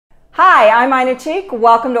Hi, I'm Ina Cheek.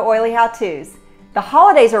 Welcome to Oily How To's. The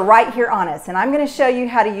holidays are right here on us, and I'm going to show you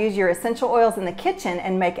how to use your essential oils in the kitchen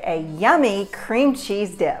and make a yummy cream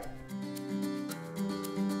cheese dip.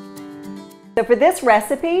 So for this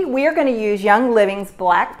recipe, we are going to use Young Living's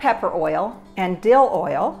black pepper oil and dill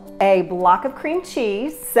oil, a block of cream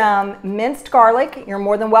cheese, some minced garlic. You're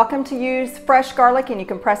more than welcome to use fresh garlic, and you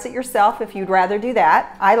can press it yourself if you'd rather do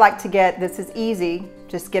that. I like to this is easy,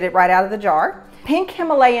 just get it right out of the jar. Pink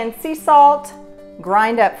Himalayan sea salt,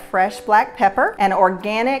 grind up fresh black pepper, an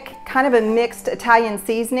organic, kind of a mixed Italian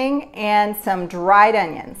seasoning, and some dried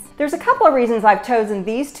onions. There's a couple of reasons I've chosen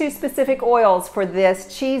these two specific oils for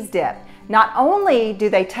this cheese dip. Not only do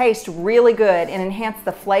they taste really good and enhance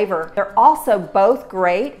the flavor, they're also both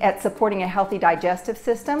great at supporting a healthy digestive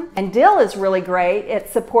system. And dill is really great at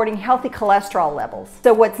supporting healthy cholesterol levels.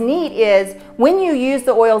 So what's neat is when you use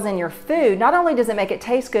the oils in your food, not only does it make it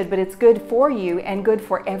taste good, but it's good for you and good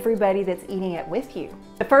for everybody that's eating it with you.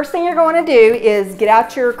 The first thing you're going to do is get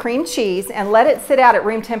out your cream cheese and let it sit out at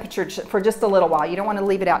room temperature for just a little while. You don't want to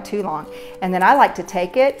leave it out too long. And then I like to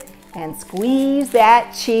take it and squeeze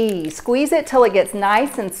that cheese. Squeeze it till it gets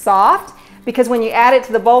nice and soft, because when you add it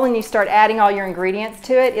to the bowl and you start adding all your ingredients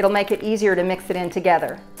to it, it'll make it easier to mix it in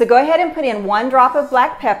together. So go ahead and put in 1 drop of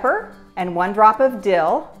black pepper and 1 drop of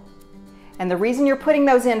dill. And the reason you're putting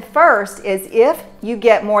those in first is if you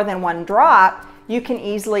get more than 1 drop, you can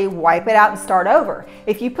easily wipe it out and start over.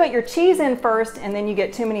 If you put your cheese in first and then you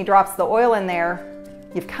get too many drops of the oil in there,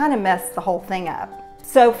 you've kind of messed the whole thing up.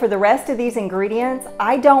 So for the rest of these ingredients,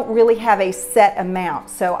 I don't really have a set amount.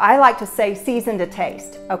 So I like to say season to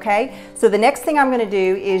taste, okay? So the next thing I'm gonna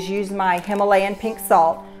do is use my Himalayan pink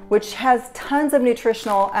salt, which has tons of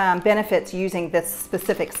nutritional benefits using this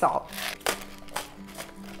specific salt.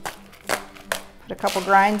 Put a couple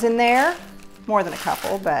grinds in there, more than a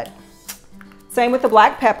couple, but same with the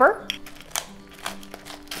black pepper.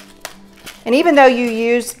 And even though you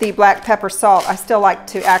use the black pepper salt, I still like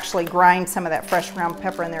to actually grind some of that fresh ground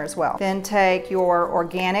pepper in there as well. Then take your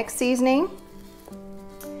organic seasoning,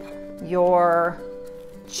 your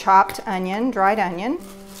chopped onion, dried onion.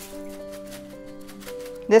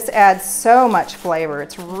 This adds so much flavor.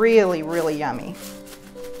 It's really, really yummy.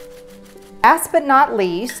 Last but not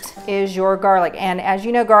least is your garlic. And as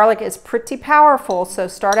you know, garlic is pretty powerful, so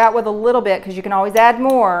start out with a little bit because you can always add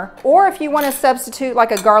more. Or if you want to substitute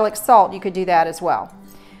like a garlic salt, you could do that as well.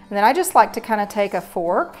 And then I just like to kind of take a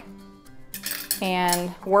fork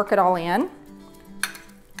and work it all in.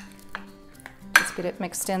 Just get it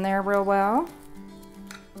mixed in there real well.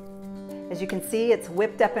 As you can see, it's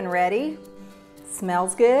whipped up and ready.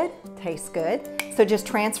 Smells good, tastes good. So just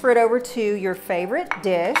transfer it over to your favorite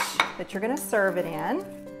dish that you're gonna serve it in.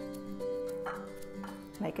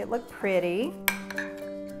 Make it look pretty.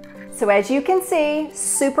 So as you can see,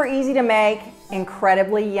 super easy to make,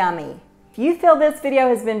 incredibly yummy. If you feel this video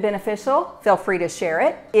has been beneficial, feel free to share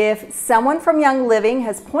it. If someone from Young Living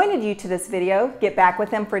has pointed you to this video, get back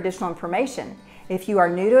with them for additional information. If you are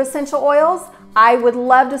new to essential oils, I would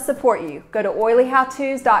love to support you. Go to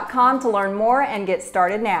oilyhowtos.com to learn more and get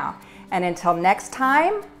started now. And until next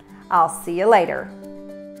time, I'll see you later.